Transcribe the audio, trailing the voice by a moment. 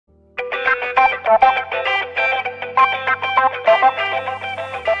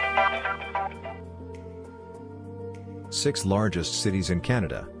Six largest cities in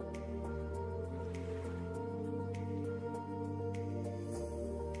Canada.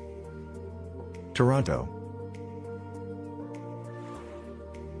 Toronto.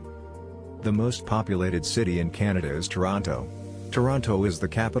 The most populated city in Canada is Toronto. Toronto is the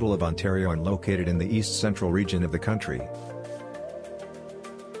capital of Ontario and located in the east-central region of the country.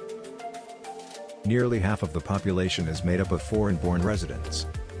 Nearly half of the population is made up of foreign-born residents.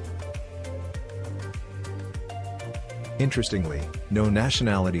 Interestingly, no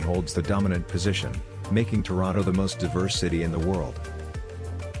nationality holds the dominant position, making Toronto the most diverse city in the world.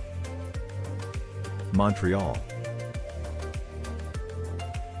 Montreal.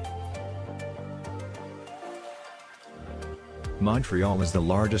 Montreal is the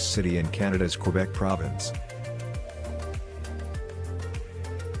largest city in Canada's Quebec province.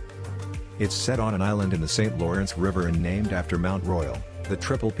 It's set on an island in the St. Lawrence River and named after Mount Royal, the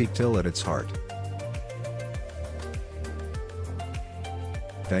triple-peaked hill at its heart.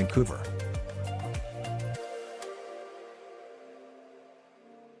 Vancouver.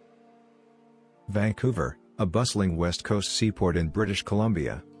 Vancouver, a bustling west coast seaport in British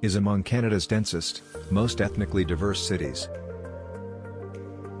Columbia, is among Canada's densest, most ethnically diverse cities.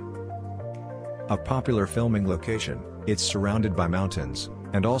 A popular filming location, it's surrounded by mountains,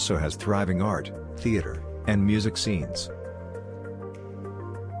 and also has thriving art, theater, and music scenes.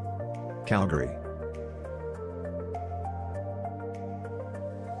 Calgary.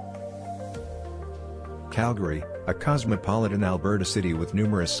 Calgary, a cosmopolitan Alberta city with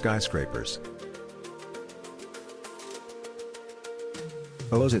numerous skyscrapers,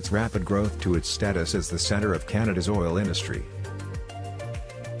 owes its rapid growth to its status as the centre of Canada's oil industry.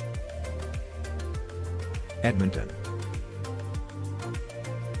 Edmonton.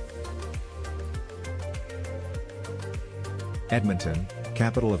 Edmonton,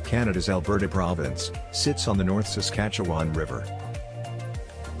 capital of Canada's Alberta province, sits on the North Saskatchewan River.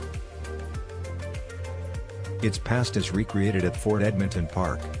 Its past is recreated at Fort Edmonton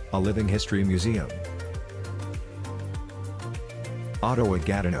Park, a living history museum.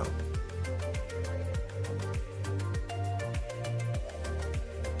 Ottawa-Gatineau.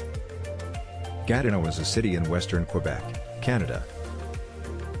 Gatineau is a city in western Quebec, Canada.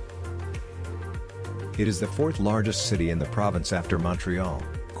 It is the fourth largest city in the province after Montreal,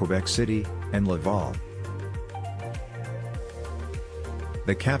 Quebec City, and Laval.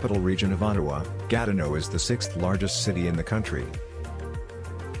 The capital region of Ottawa, Gatineau is the sixth largest city in the country.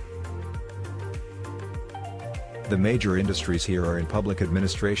 The major industries here are in public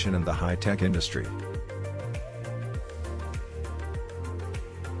administration and the high-tech industry.